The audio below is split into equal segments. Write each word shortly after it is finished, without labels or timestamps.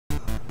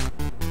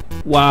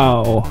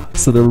Wow.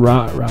 So the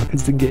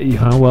rockets didn't get you,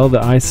 huh? Well,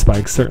 the ice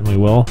spikes certainly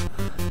will.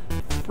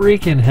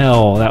 Freaking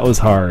hell, that was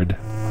hard.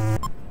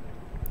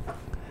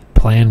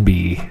 Plan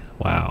B.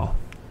 Wow.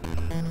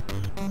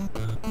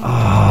 Oh,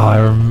 I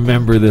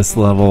remember this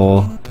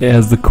level. It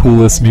has the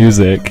coolest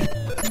music.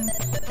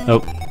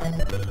 Oh.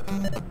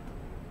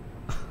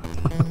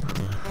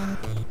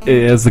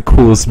 It has the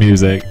coolest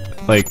music.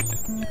 Like,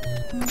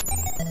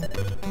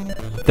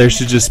 there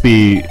should just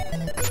be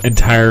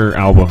entire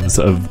albums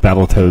of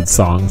Battletoads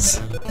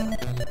songs.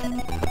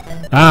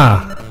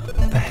 Ah!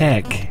 The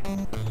heck?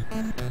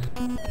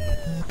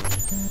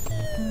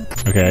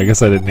 Okay, I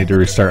guess I didn't need to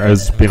restart. I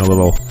was being a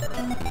little...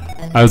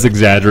 I was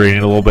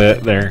exaggerating a little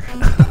bit there.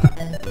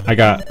 I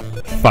got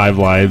 5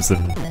 lives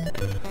and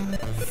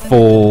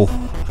full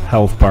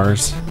health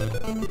bars.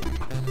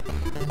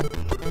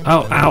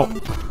 Oh, ow!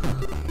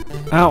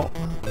 Ow!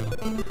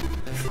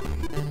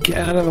 Get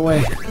out of the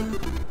way.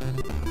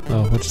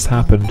 Oh, what just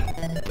happened?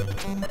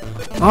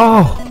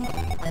 Oh!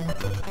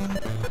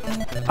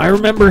 I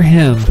remember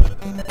him!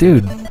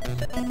 Dude.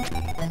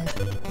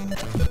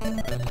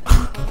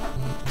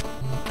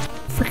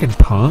 Freaking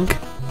punk.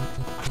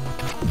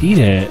 Eat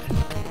it.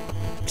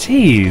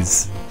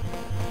 Jeez.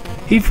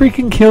 He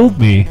freaking killed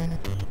me.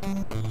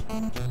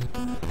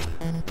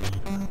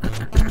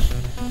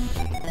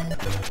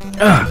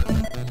 Oh,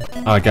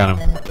 I got him.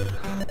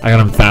 I got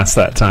him fast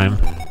that time.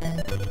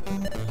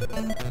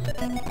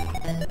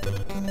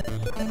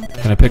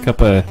 Can I pick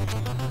up a...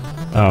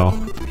 Oh,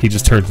 he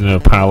just turns into a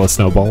pile of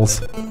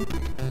snowballs.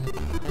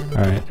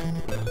 Alright.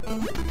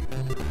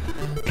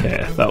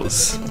 Okay, that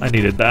was... I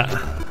needed that.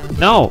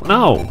 No!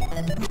 No!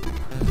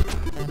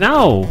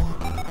 No!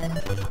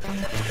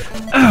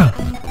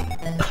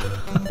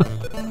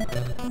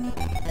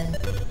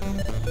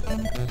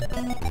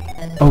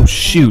 Oh,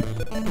 shoot.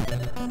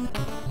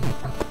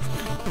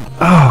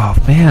 Oh,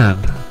 man.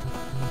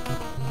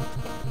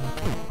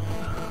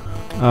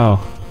 Oh,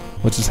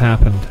 what just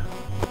happened?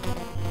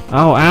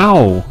 Oh,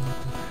 ow!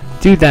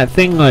 Dude, that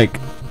thing, like,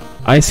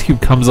 Ice Cube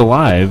comes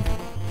alive.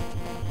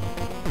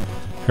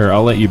 Here,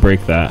 I'll let you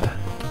break that.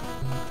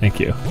 Thank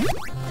you.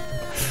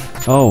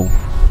 Oh.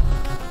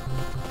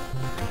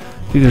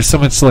 Dude, there's so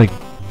much, like,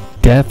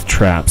 death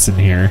traps in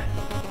here.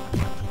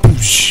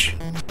 Boosh.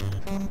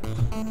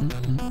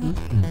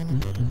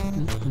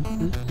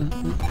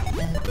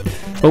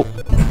 Oh.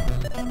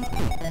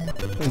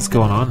 What's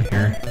going on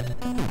here?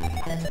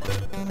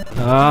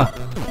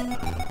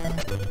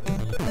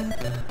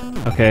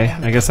 Okay,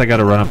 I guess I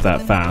gotta run up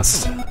that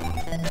fast.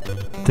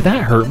 Did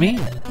that hurt me?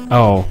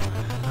 Oh,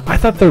 I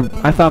thought the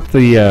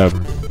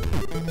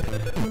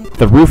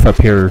roof up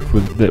here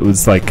that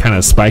was like kind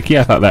of spiky.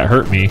 I thought that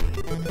hurt me.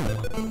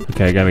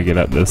 Okay, I gotta get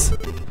up this.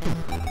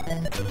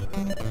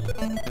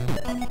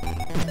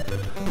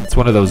 It's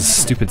one of those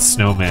stupid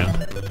snowmen.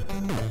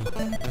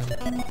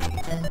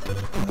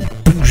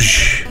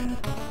 Boosh.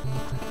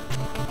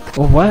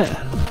 Oh, what?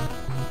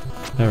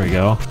 There we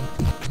go.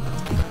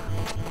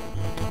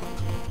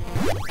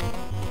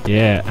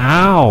 Yeah.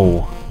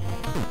 Ow!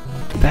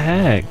 What the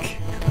heck?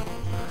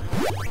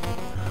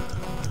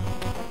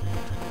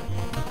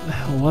 What the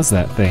hell was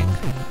that thing?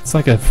 It's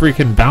like a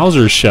freaking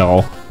Bowser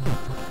shell.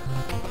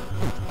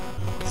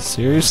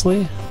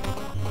 Seriously?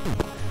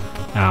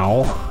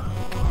 Ow.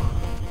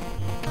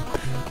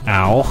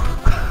 Ow.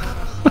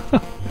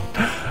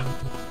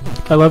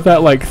 I love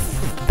that, like,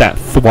 that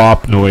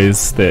thwop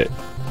noise that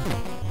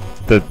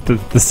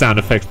the sound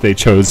effect they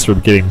chose for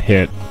getting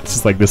hit. It's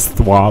just like this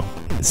thwop.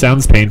 It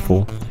sounds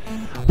painful.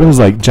 What was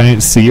like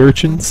giant sea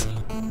urchins?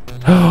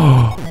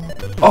 Oh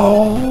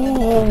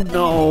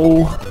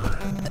no!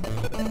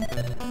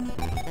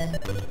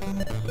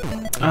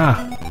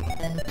 Ah!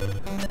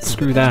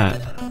 Screw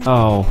that.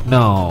 Oh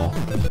no.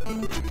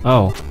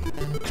 Oh.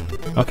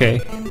 Okay.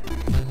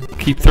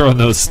 Keep throwing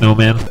those,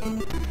 snowman.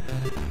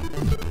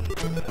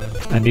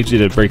 I need you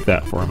to break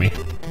that for me.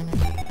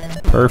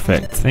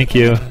 Perfect. Thank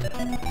you.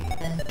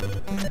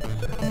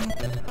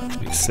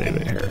 Let me save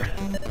it here.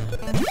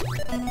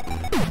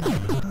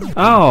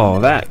 Oh,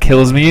 that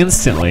kills me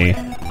instantly.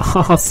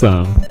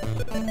 Awesome.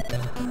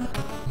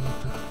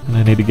 And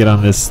I need to get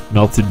on this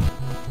melted...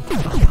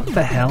 What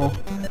the hell?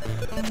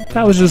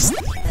 That was just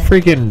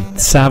freaking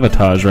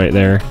sabotage right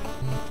there.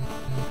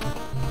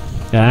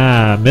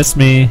 Ah, missed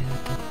me.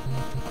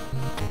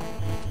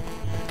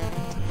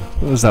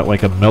 What was that,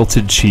 like a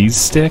melted cheese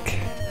stick?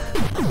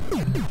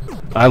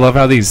 I love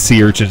how these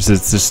sea urchins,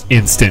 it's just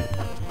instant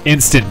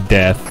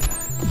death.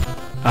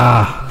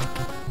 Ah.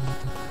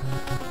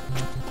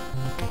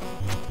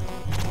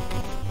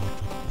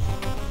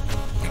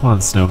 Come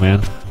on,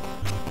 snowman.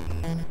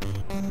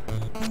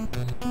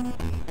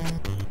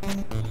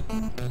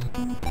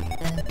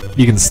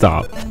 You can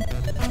stop.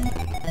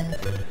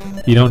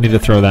 You don't need to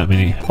throw that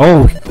many.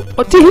 Oh,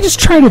 did he just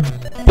try to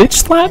bitch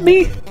slap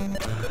me?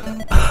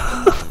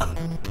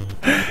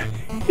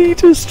 He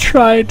just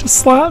tried to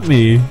slap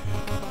me.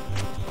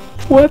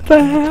 What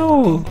the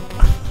hell?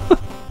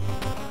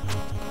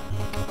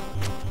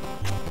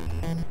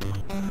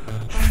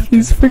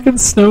 These freaking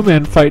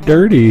snowmen fight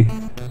dirty.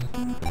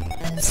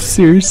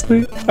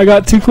 Seriously? I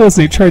got too close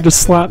and he tried to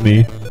slap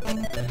me.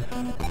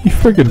 You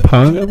friggin'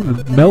 punk, I'm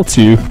gonna melt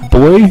you,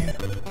 boy.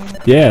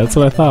 Yeah, that's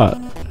what I thought.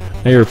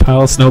 Now you're a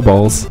pile of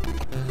snowballs.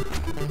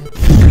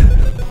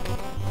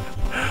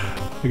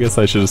 I guess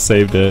I should have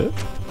saved it.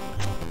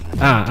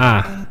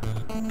 I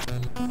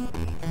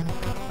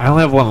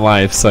only have one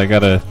life, so I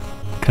gotta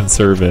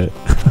conserve it.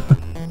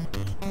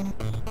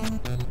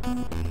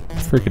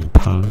 Freaking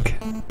punk.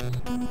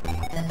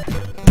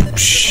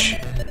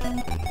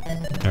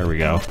 There we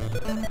go.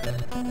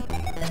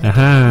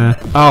 Aha!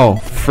 Oh,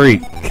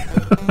 freak!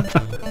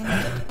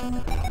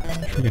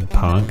 Freaking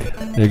punk.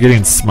 They're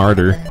getting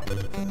smarter.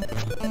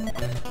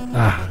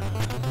 I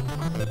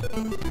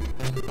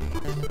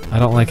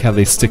don't like how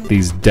they stick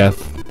these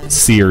death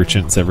sea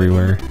urchins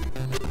everywhere.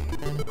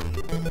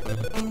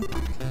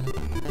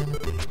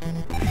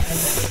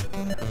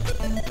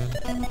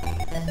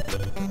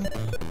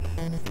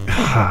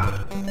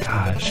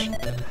 Gosh.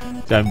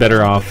 I'm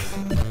better off.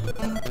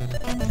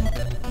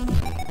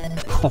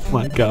 Oh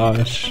my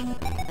gosh.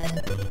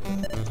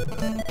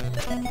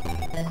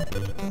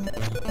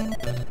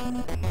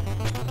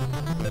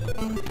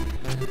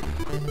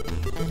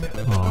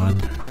 Come on.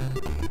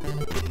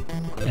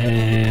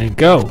 And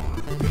go.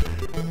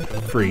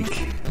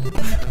 Freak.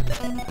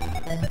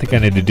 I think I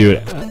need to do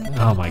it.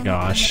 Oh my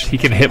gosh. He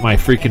can hit my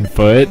freaking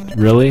foot?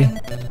 Really?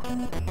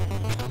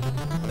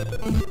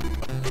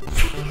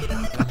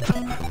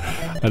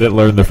 I didn't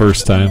learn the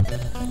first time.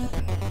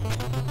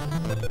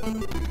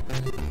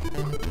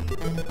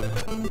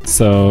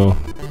 So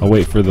I'll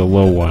wait for the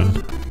low one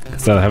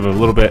because I have a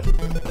little bit.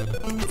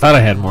 Thought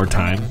I had more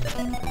time.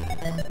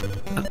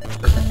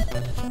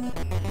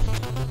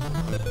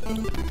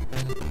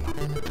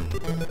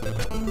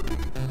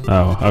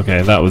 Oh,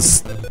 okay. That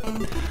was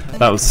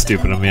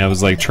stupid of me. I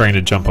was like trying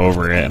to jump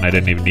over it and I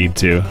didn't even need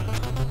to.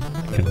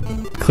 I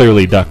can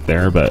clearly duck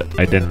there, but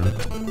I didn't.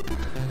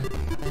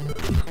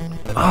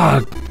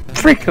 Ah, oh,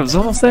 freak! I was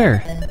almost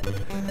there.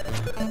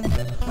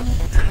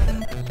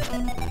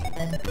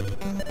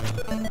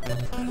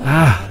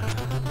 Ah.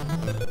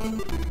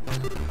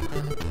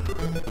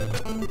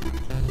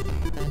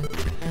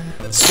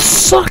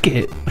 Suck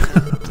it!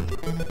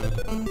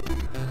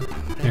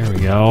 There we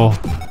go.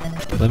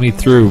 Let me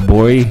through,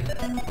 boy.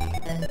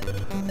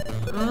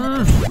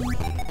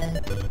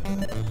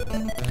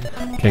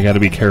 Okay, I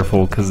gotta be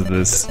careful because of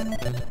this.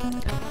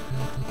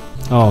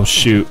 Oh,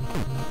 shoot.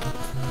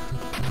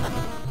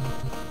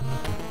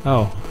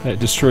 Oh, it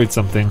destroyed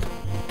something.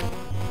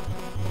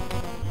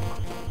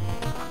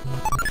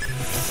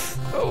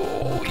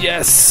 Oh,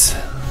 yes!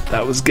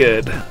 That was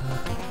good.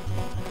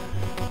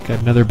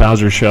 Got another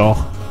Bowser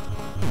shell.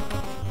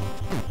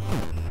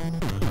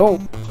 Oh!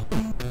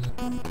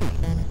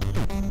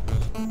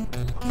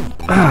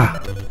 Ah!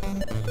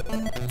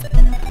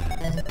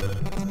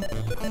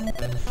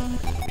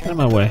 Get out of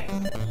my way.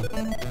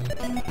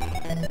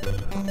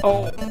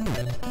 Oh!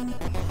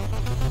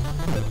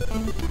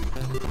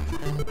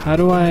 How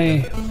do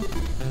I...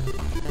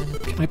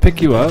 Can I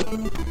pick you up?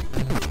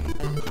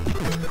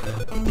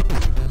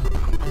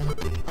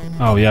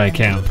 Oh yeah, I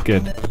can.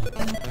 Good.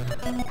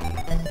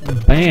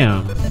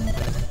 Bam!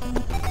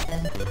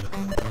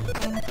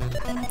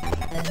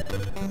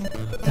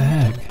 What the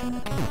heck?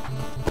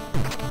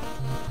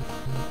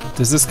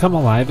 Does this come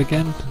alive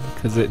again?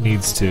 Because it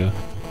needs to.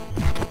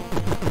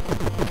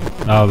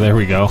 Oh, there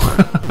we go.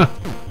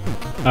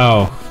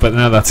 Oh, but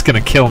now that's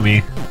gonna kill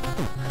me.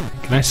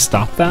 Can I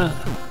stop that?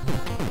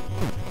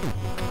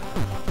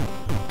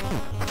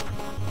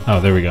 Oh,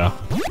 there we go.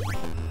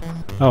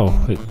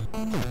 Oh, it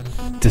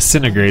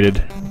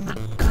disintegrated.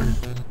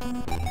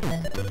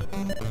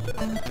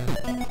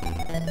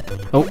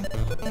 Oh.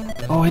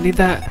 Oh, I need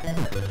that.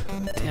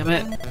 Damn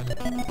it.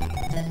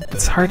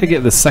 It's hard to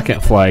get the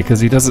second fly because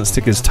he doesn't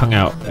stick his tongue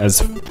out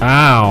as...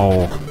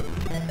 Ow!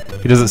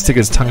 He doesn't stick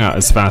his tongue out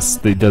as fast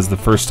as he does the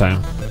first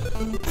time.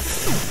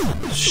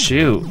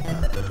 Shoot.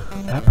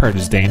 That part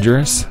is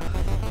dangerous.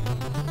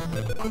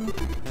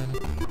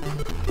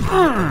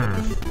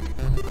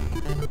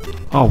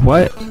 Oh,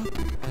 what?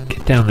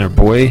 Get down there,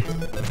 boy.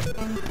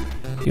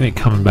 You ain't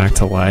coming back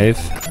to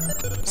life.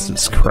 This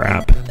is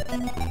crap.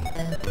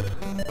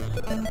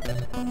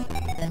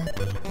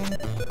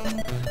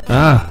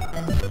 Ah.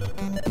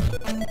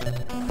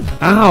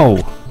 Ow!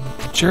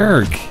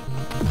 Jerk!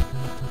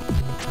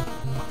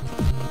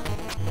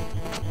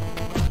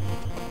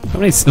 How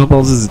many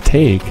snowballs does it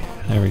take?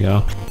 There we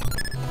go.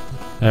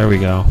 There we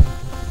go.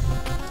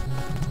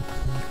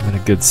 I'm in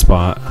a good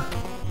spot.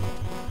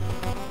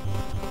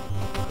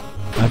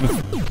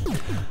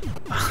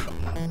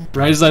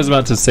 Right as I was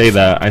about to say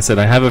that, I said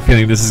I have a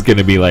feeling this is going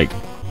to be like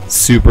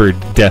super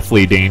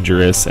deathly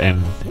dangerous,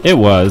 and it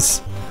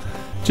was.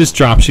 Just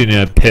drops you in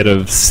a pit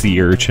of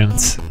sea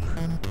urchins.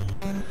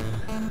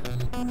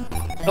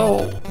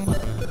 Oh.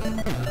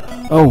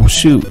 Oh,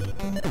 shoot.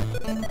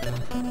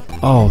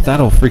 Oh,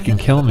 that'll freaking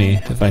kill me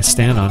if I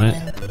stand on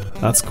it.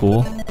 That's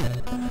cool.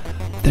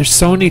 There's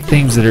so many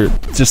things that are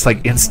just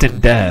like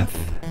instant death.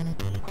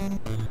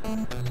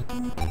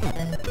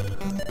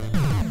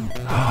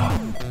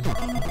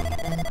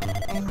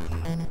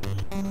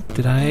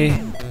 Did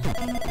I?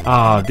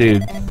 Oh,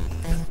 dude.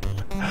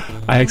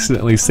 I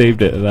accidentally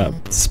saved it at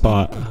that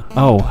spot.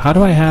 Oh, how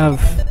do I have...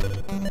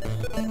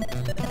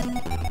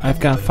 I've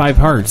got 5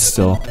 hearts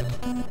still.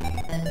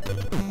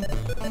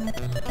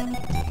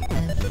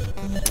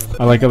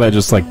 I like how that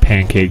just like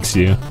pancakes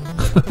you.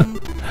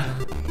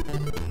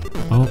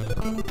 Oh.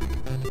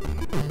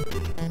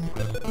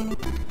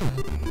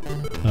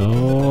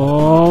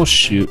 Oh,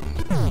 shoot.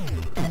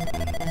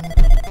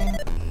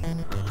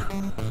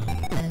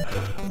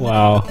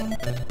 Wow.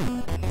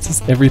 It's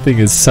just everything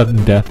is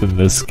sudden death in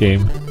this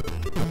game.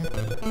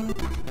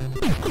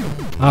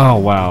 Oh,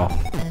 wow.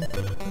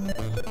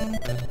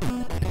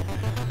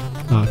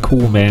 Oh,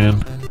 cool,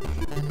 man.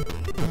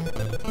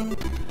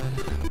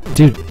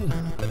 Dude,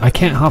 I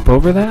can't hop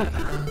over that?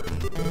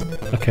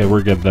 Okay,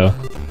 we're good, though.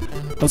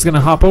 I was gonna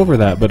hop over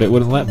that, but it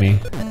wouldn't let me.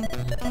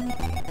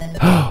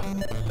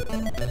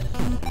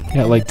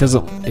 Yeah, like,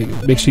 doesn't...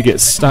 It makes you get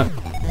stuck.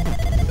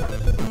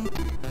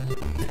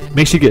 It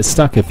makes you get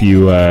stuck if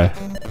you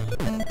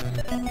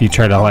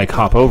try to, like,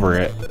 hop over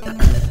it.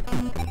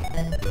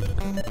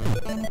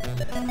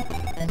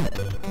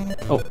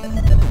 Oh.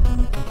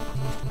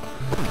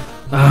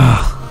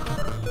 Ah.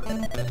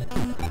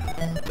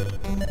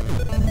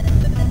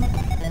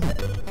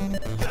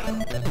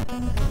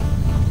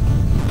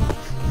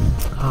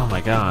 Oh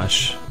my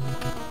gosh.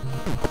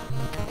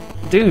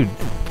 Dude,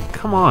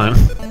 come on.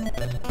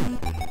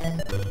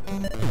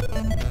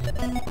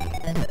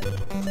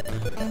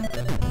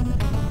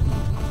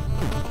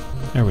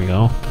 There we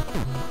go.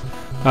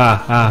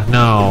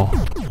 No.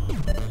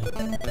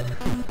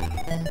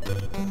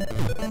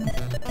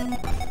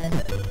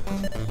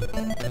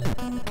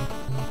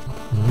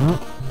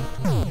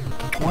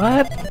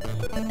 What?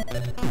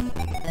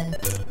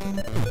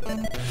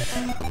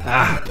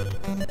 Ah.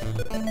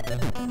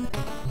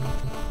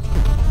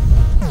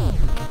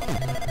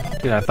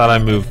 Dude, I thought I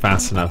moved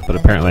fast enough, but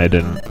apparently I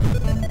didn't.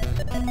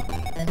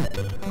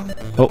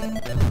 Oh.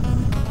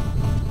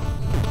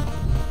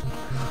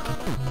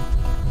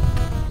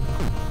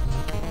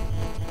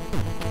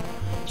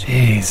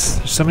 Jeez,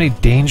 there's so many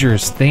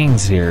dangerous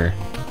things here.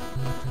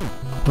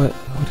 What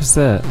is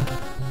that?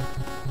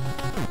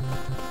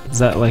 Does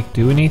that like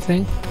do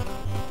anything?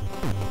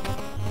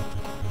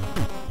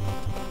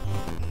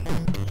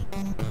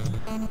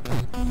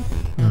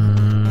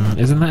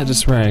 Isn't that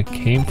just where I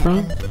came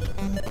from? What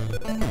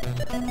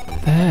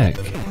the heck?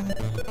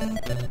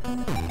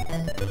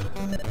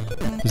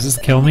 Does this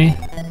kill me?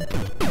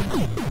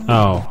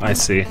 Oh, I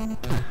see.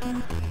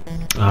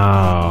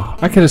 Oh,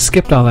 I could have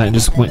skipped all that and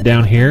just went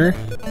down here.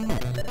 What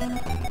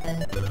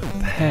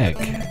the heck?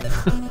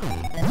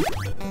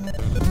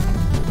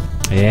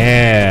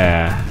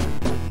 Yeah.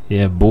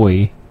 Yeah,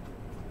 boy.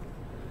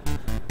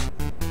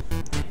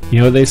 You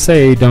know what they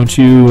say, don't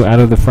you out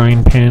of the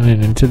frying pan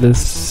and into the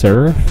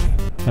surf?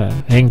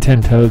 Hang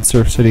 10 toads,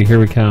 Surf City, here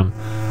we come.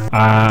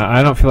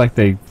 I don't feel like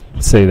they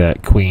say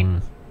that,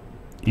 Queen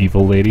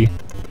Evil Lady.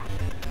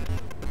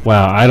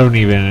 Wow, I don't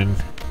even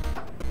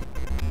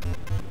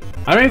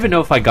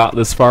know if I got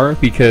this far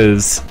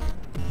because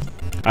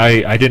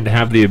I didn't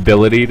have the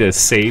ability to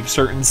save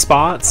certain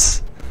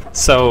spots.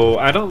 So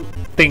I don't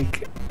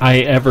think I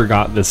ever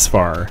got this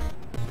far.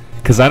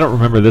 Because I don't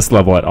remember this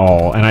level at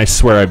all, and I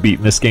swear I've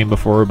beaten this game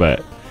before,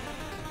 but...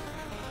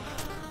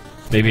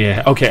 Maybe...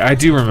 Okay, I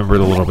do remember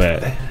it a little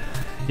bit.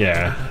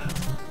 Yeah.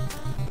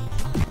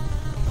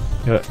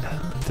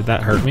 Did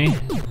that hurt me?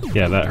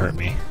 Yeah, that hurt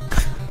me.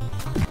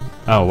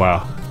 Oh,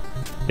 wow.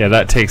 Yeah,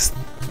 that takes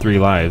 3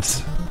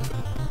 lives.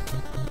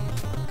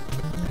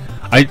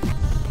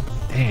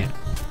 Damn.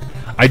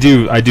 I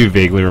do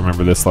vaguely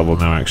remember this level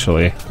now,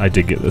 actually. I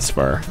did get this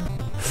far.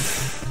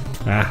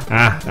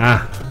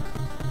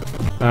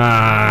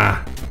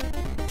 Ah.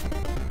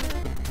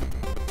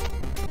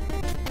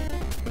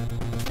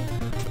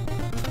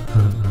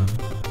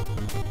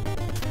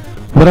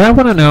 What I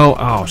want to know...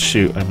 Oh,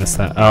 shoot, I missed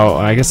that. Oh,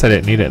 I guess I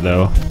didn't need it,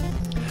 though.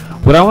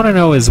 What I want to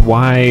know is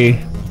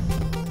why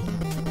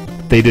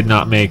they did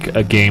not make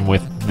a game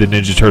with the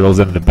Ninja Turtles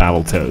and the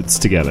Battletoads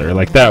together.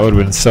 Like, that would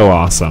have been so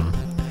awesome.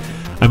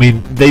 I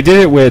mean, they did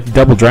it with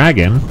Double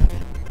Dragon,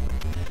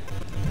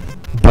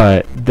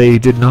 but they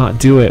did not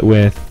do it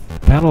with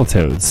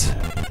Battletoads.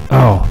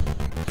 Oh.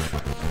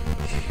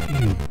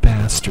 You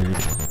bastard.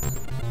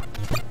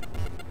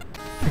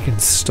 Freaking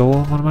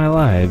stole one of my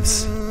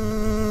lives.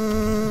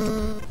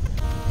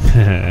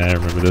 I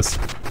remember this.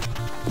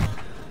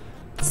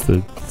 It's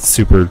the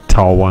super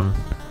tall one.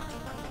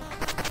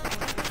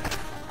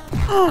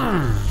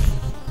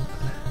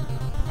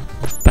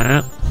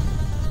 That.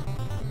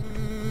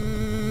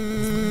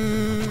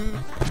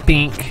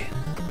 Bink.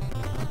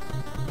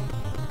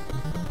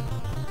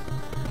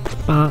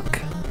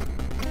 Bonk.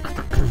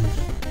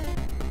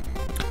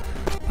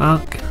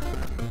 Bonk.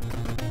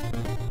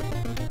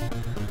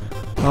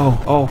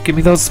 Oh, give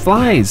me those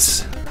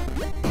flies.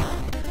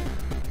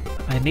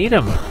 I need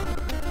them.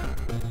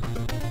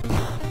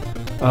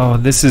 Oh,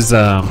 this is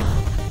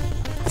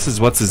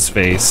what's his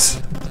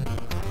face.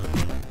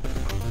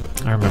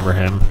 I remember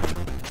him.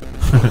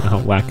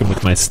 I'll whack him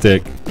with my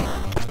stick.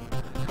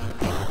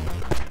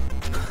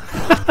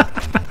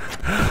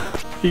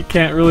 He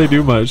can't really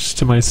do much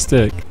to my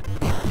stick.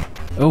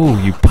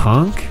 Oh, you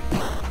punk!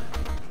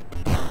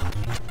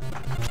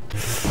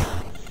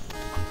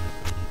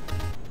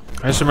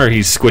 I just remember he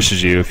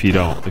squishes you if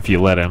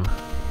you let him.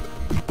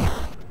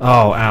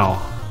 Oh, ow.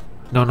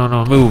 No, no,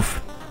 no,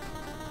 move.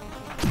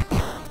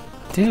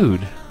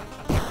 Dude.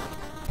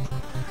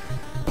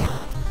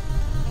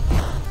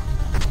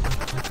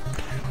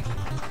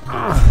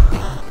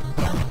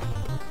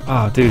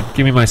 Oh, dude,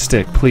 give me my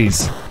stick,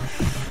 please.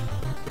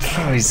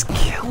 Oh, he's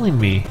killing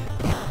me.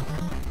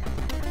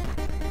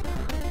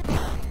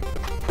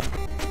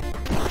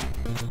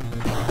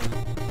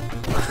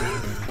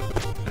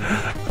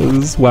 Let's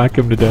just whack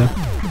him to death.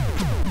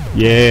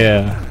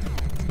 Yeah,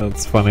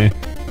 that's funny.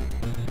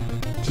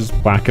 Just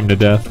whack him to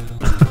death.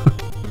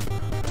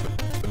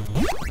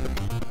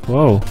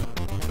 Whoa.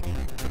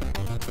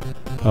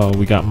 Oh,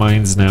 we got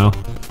mines now.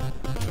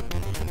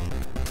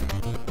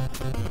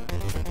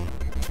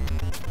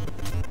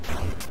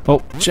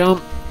 Oh,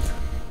 jump!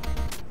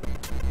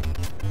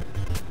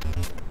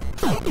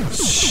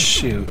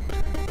 Shoot.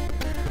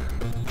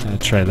 I'll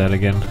try that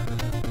again.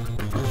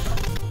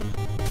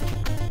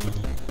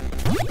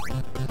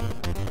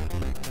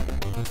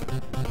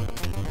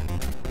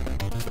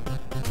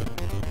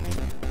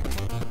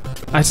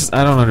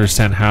 I don't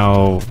understand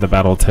how the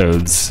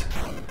Battletoads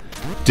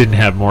didn't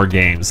have more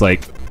games.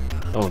 Like,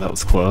 oh, that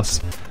was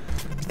close.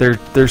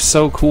 They're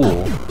so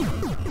cool.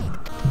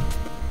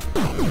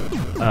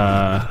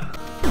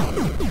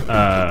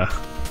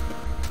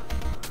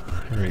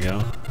 Here we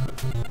go.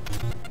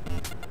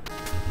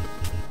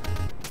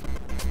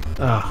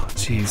 Oh,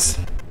 jeez.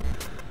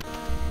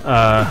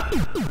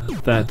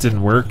 That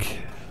didn't work.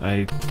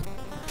 I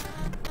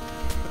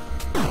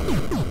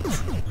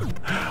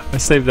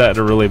saved that at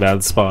a really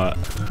bad spot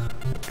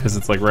because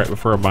it's like right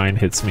before a mine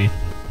hits me.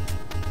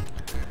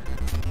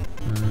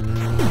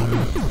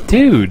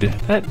 Dude,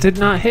 that did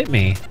not hit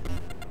me.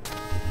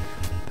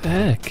 The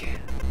heck?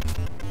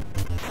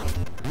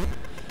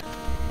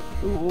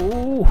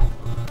 Ooh.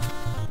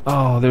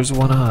 Oh, there's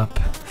one up.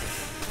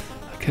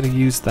 I could have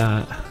used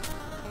that.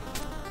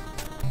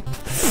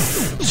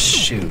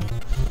 Shoot.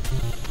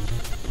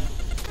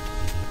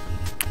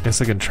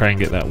 Guess I can try and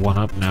get that one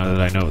up now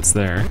that I know it's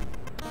there.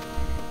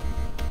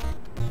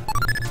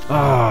 Oh,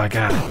 I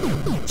got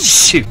it.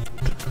 Shoot.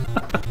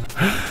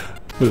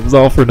 It was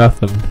all for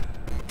nothing.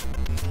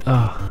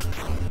 Oh.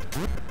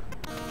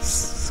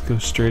 Let's go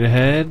straight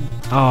ahead.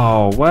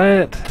 Oh,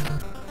 what?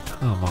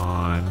 Come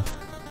on.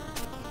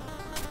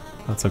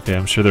 That's okay,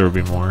 I'm sure there will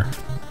be more.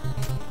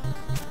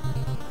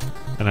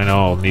 And I know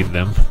I'll need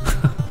them.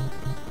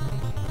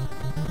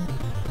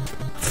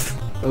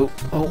 Oh,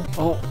 oh,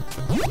 oh.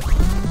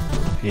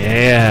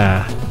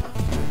 Yeah.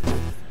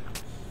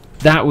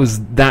 That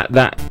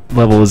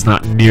level is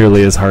not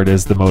nearly as hard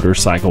as the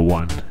motorcycle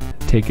one.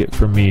 Take it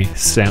from me,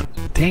 Sam.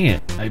 Dang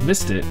it, I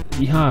missed it.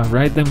 Yeehaw,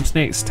 ride them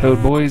snakes,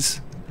 Toad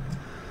boys.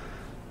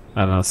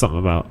 I don't know, something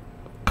about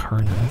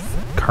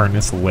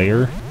Carnus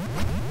Lair.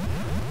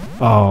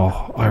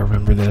 Oh, I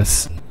remember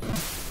this.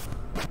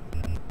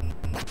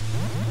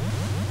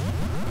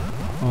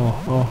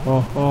 Oh, oh,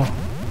 oh, oh.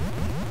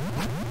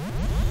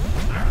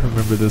 I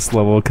remember this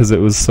level because it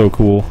was so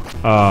cool.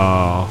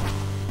 Oh,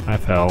 I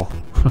fell.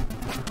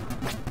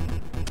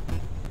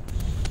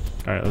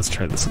 Alright, let's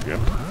try this again.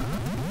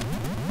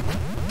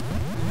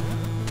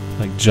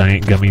 Like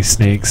giant gummy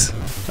snakes.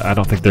 I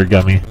don't think they're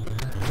gummy.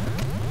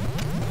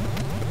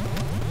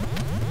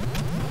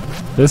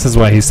 This is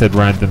why he said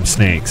ride them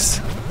snakes.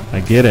 I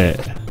get it.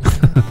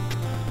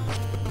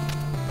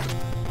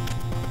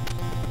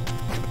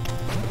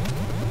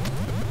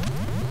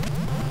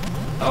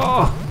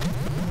 Oh!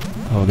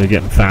 Oh, they're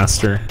getting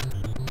faster.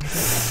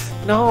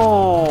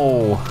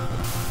 No!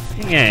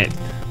 Dang it.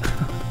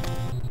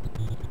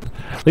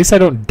 At least I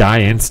don't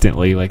die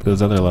instantly like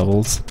those other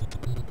levels.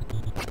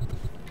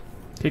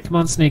 Okay, come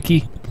on,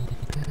 Snakey.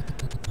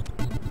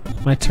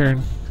 My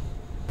turn.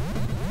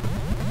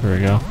 There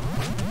we go.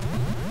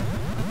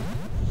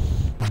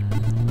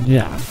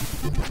 Yeah.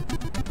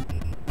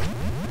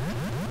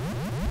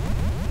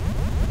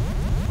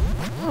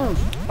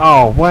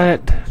 Oh, what?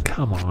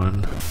 Come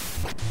on.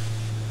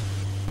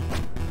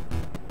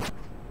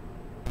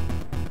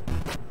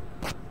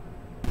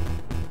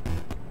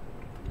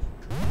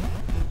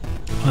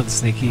 Come on,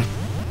 Sneaky.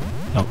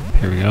 Oh,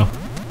 here we go.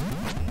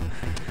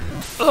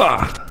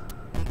 Ugh.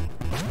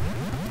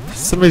 For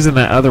some reason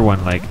that other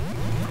one, like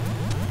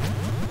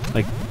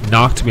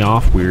knocked me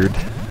off weird.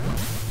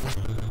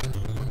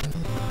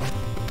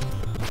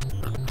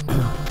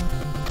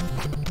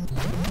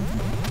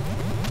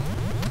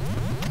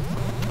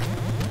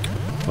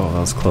 Oh, that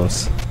was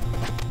close.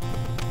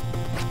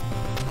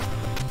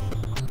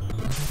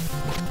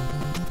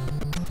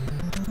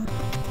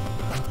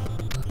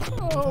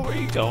 Oh, where are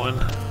you going?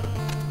 I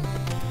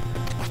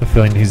have a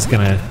feeling he's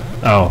gonna...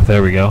 Oh,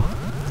 there we go.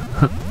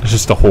 It's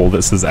just a hole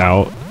that says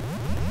out.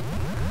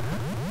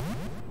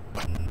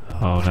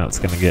 Oh, now it's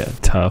gonna get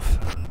tough.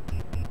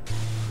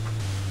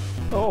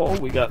 Oh,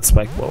 we got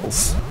spike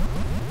balls.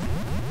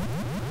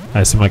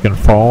 I assume I can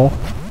fall.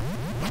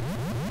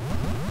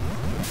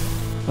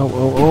 Oh,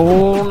 oh,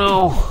 oh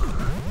no!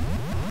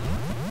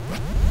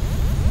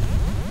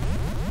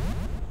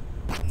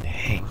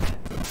 Dang.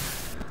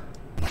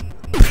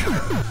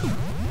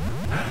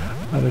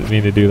 I didn't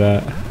mean to do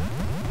that.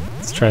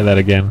 Let's try that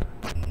again.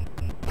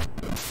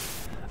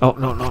 Oh,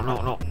 no, no,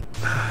 no, no.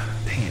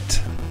 Dang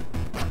it.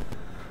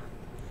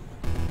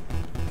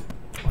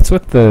 What's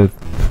with the...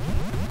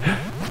 I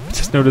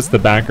just noticed the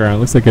background. It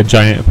looks like a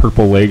giant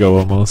purple Lego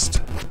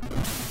almost.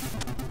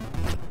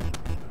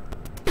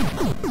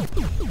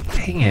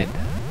 Dang it.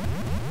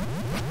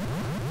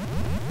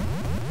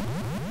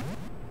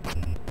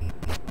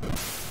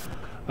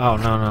 Oh,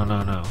 no, no,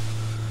 no, no.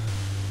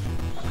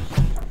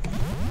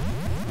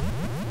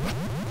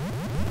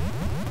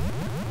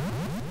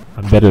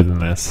 I'm better than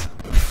this.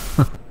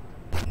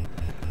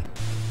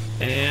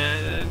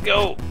 And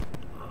go!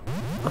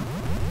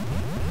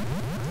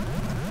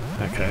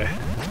 Okay.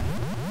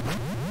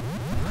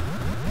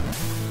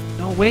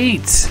 No,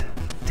 wait!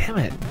 Damn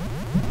it.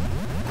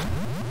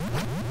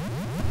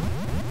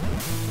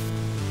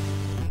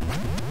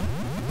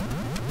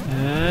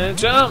 And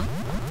jump!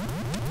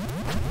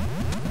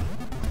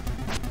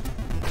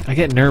 I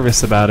get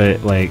nervous about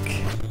it, like...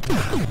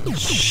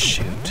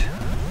 Shoot.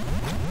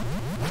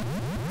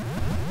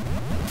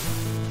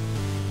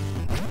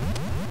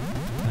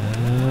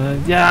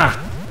 Yeah!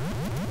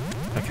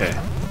 Okay.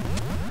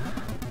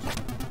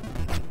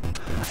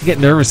 I get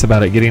nervous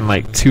about it getting,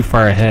 like, too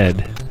far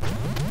ahead.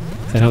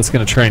 I know it's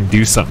gonna try and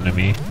do something to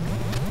me.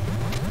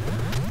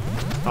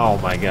 Oh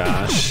my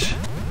gosh.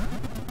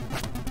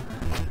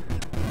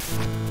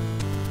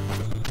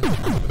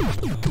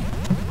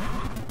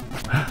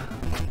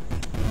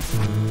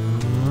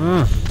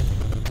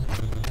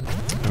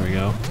 There we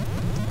go.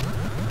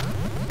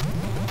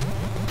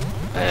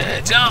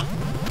 Jump!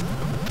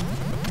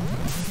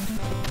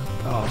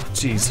 Oh,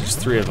 jeez, there's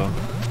 3 of them.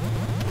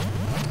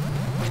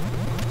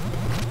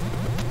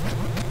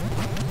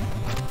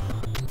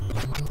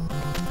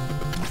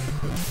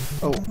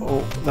 Oh,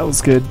 oh, that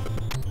was good.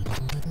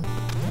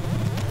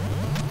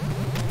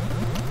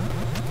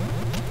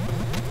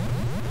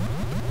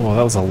 Oh,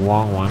 that was a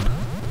long one.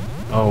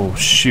 Oh,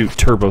 shoot,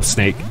 Turbo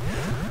Snake.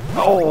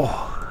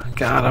 Oh,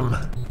 got him.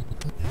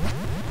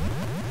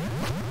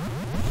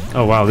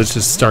 Oh, wow, this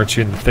just starts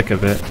you in the thick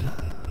of it.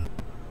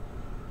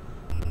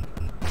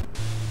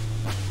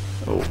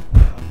 Oh,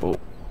 oh,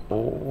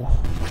 oh.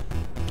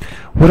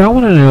 What I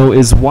want to know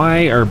is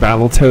why are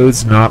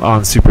Battletoads not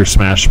on Super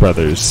Smash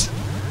Brothers?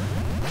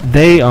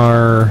 They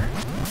are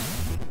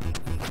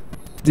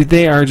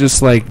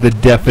just like the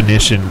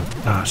definition.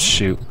 Oh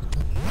shoot.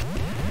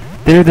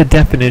 They're the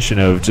definition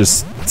of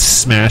just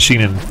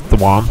smashing and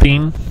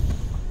thwomping.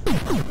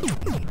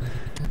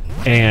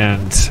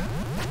 And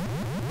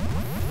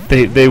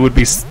they would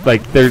be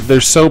like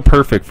they're so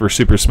perfect for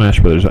Super Smash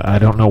Brothers. I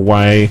don't know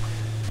why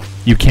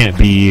you can't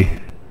be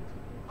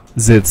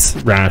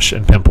Zitz, Rash,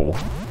 and Pimple.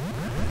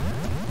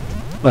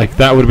 Like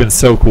that would have been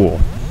so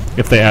cool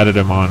if they added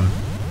him on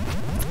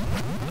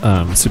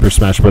Super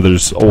Smash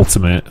Brothers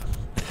Ultimate.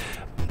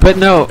 But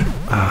no,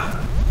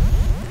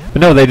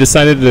 they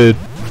decided to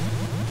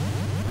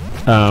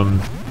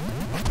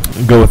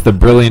go with the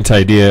brilliant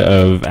idea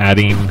of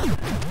adding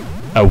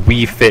a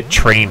Wii Fit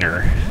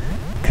trainer,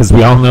 because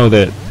we all know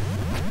that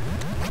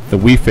the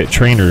Wii Fit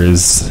trainer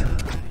is,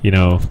 you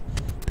know,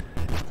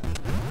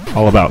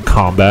 all about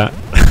combat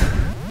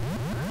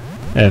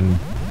and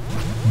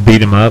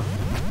beat 'em up,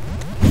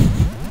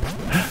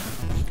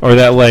 or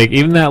that like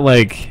even that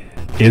like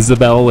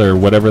Isabel or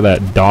whatever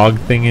that dog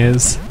thing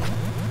is.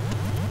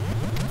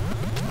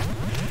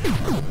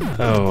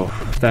 Oh,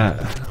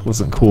 that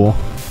wasn't cool.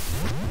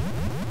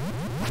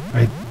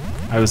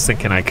 I was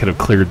thinking I could have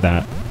cleared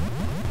that,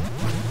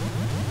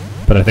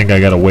 but I think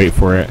I gotta wait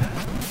for it.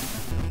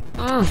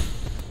 There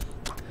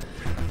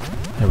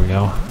we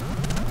go.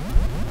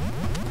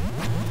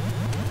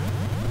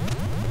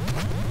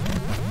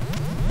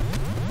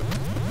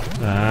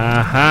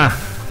 Aha!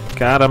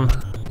 Got him.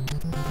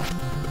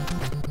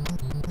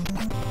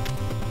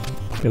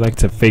 They like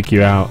to fake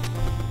you out.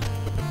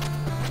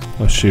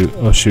 Oh shoot,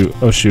 oh shoot,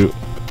 oh shoot.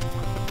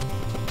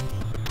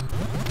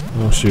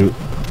 Oh shoot.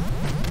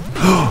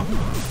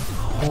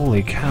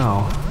 Holy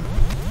cow.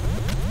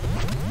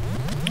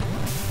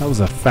 That was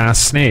a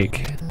fast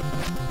snake.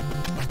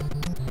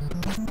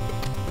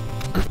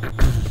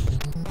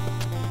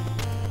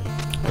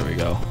 There we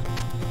go.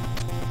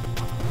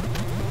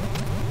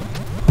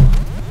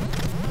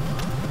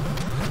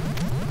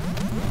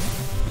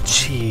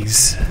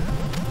 Jeez.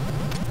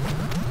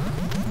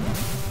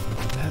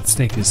 That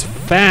snake is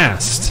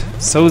fast.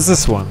 So is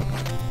this one.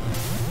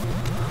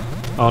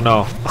 Oh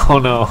no. Oh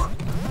no.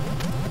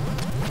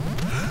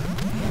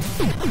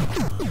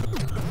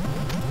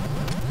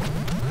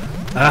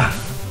 Ah,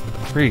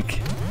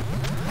 freak.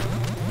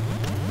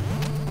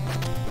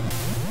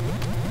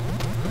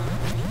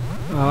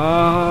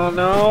 Oh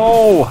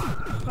no!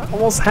 I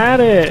almost had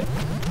it!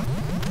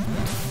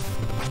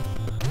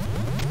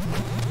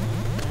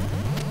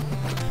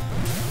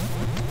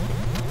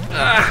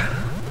 Ah.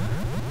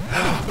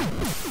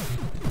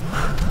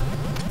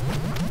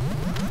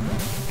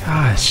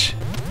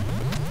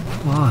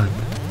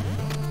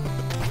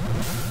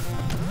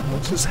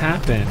 just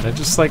happened? I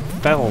just like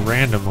fell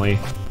randomly.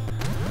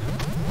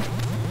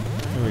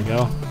 There we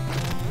go.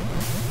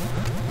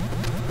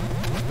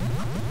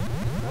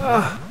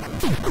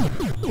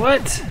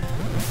 What?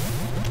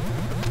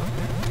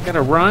 I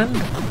gotta run?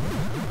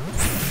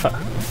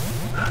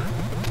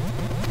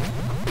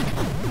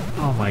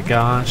 Oh my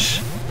gosh.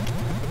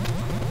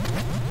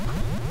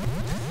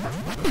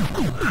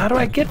 How do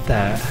I get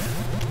that?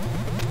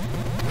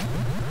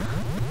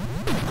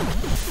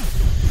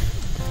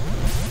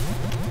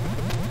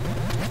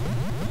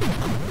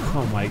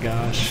 Oh my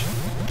gosh.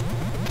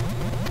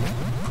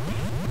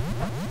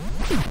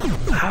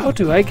 How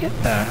do I get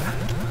that?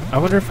 I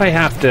wonder if I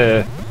have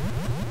to...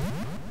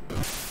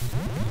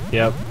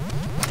 Yep.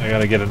 I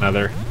gotta get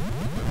another.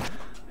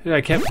 Dude,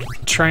 I kept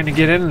trying to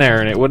get in there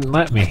and it wouldn't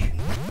let me.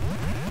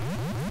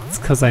 It's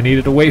because I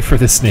needed to wait for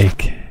the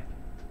snake.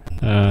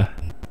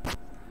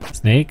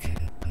 Snake?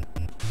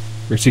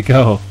 Where'd she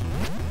go?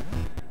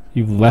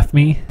 You left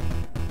me?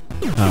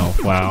 Oh,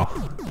 wow.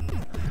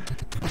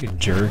 Fucking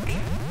jerk.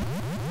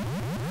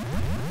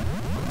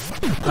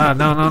 Ah,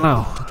 no, no,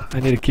 no. I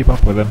need to keep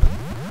up with him.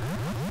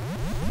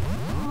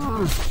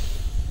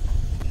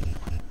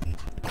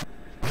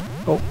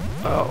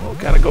 Oh,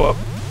 gotta go up.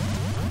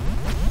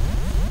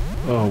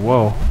 Oh,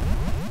 whoa.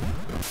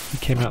 He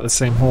came out the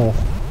same hole.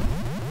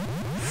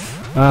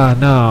 Ah,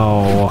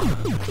 no.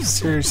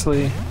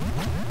 Seriously?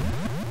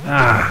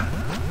 Ah.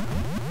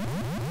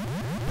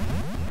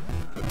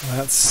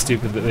 That's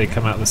stupid that they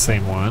come out the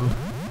same one.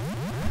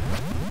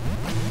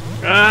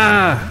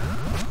 Ah!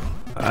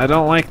 I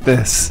don't like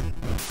this.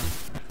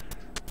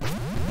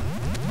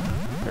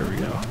 There we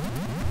go.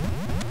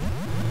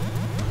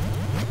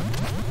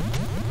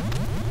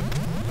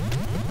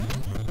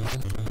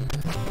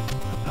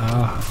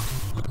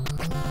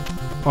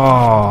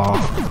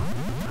 Oh.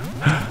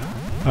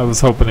 I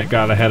was hoping it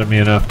got ahead of me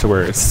enough to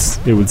where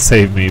it would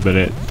save me, but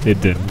it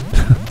didn't.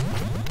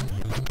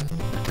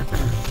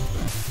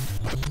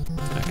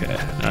 Okay,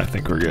 I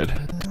think we're good.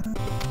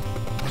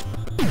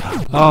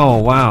 Oh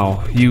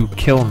wow, you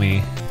kill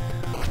me.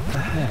 What the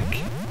heck?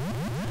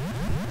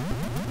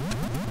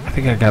 I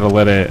think I gotta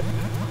let it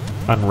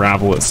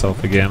unravel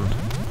itself again.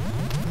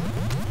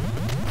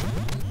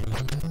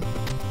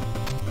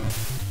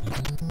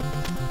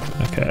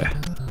 Okay,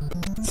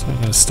 so I'm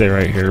gonna stay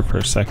right here for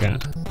a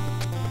second.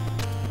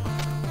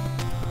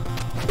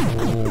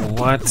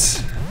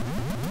 What?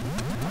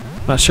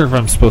 Not sure if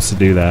I'm supposed to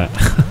do that.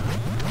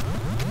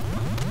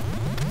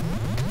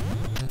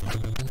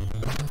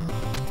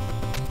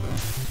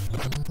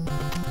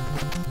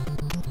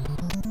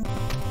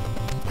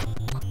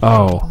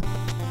 Oh,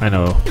 I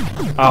know.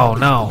 Oh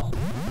no!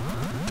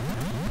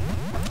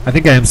 I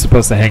think I am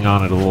supposed to hang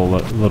on it a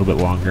little bit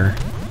longer,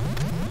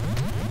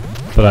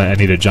 but I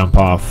need to jump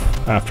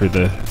off after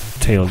the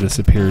tail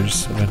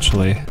disappears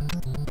eventually.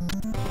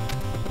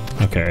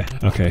 Okay,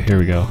 okay, here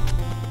we go.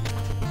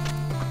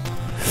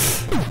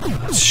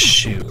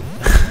 Shoot.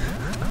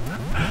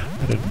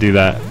 I didn't do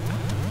that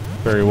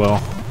very well.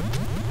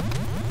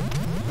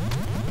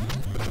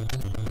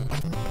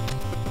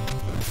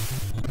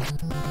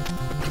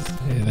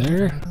 Stay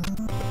there.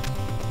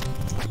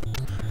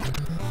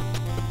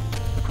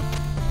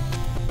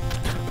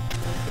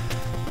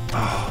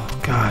 Oh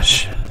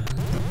gosh.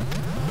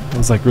 That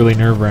was like really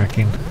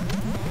nerve-wracking.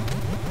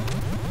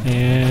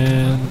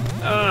 And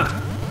oh!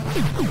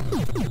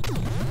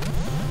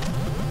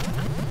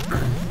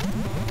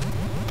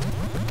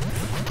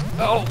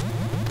 Oh!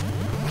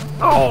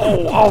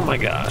 Oh my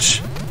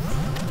gosh!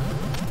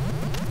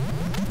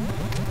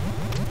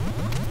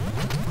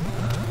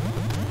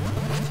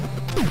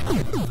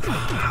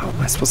 How am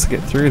I supposed to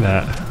get through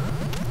that?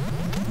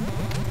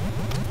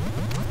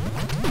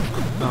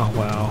 Oh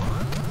wow.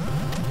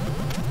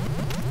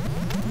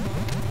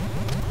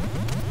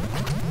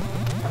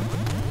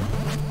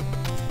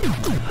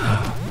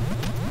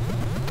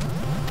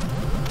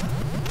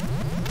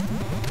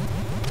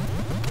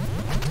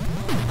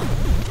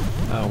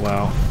 Oh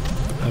wow.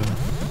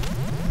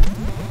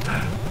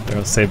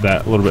 I'll save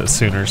that a little bit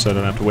sooner so I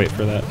don't have to wait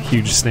for that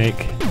huge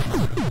snake.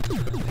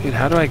 Dude,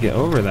 how do I get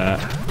over that?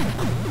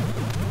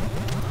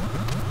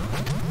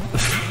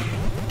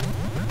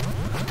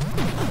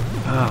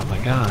 Oh my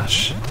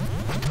gosh.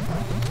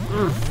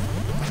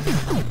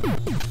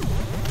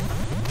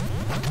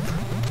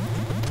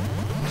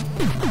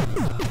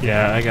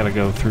 Yeah, I gotta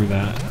go through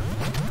that.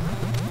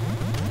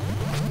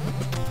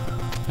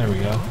 There we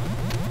go.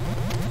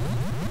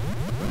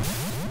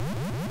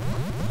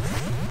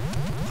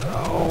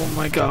 Oh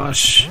my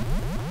gosh.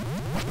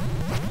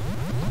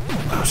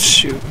 Oh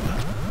shoot.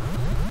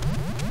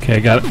 Okay, I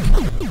got it.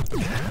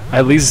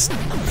 At least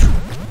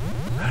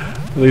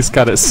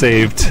got it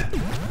saved.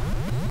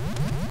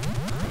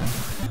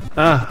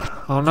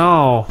 Ah, oh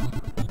no.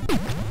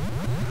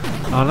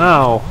 Oh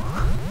no.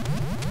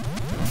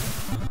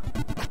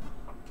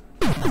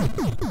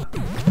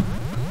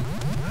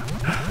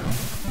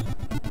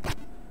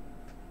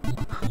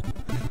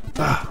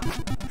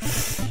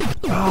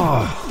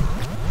 Oh,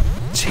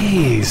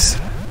 jeez.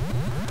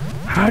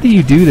 How do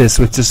you do this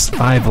with just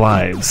 5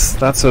 lives?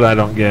 That's what I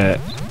don't get.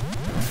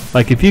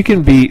 Like, if you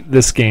can beat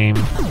this game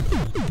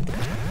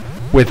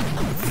with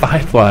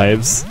 5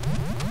 lives,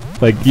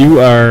 like, you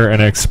are an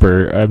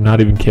expert. I'm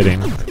not even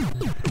kidding.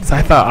 So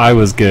I thought I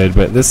was good,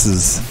 but this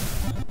is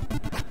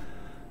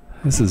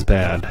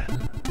bad.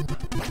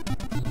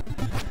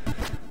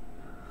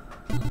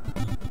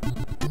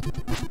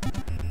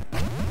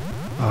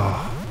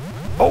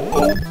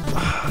 Oh.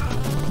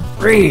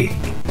 Freak!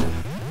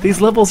 These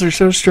levels are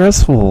so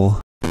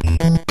stressful.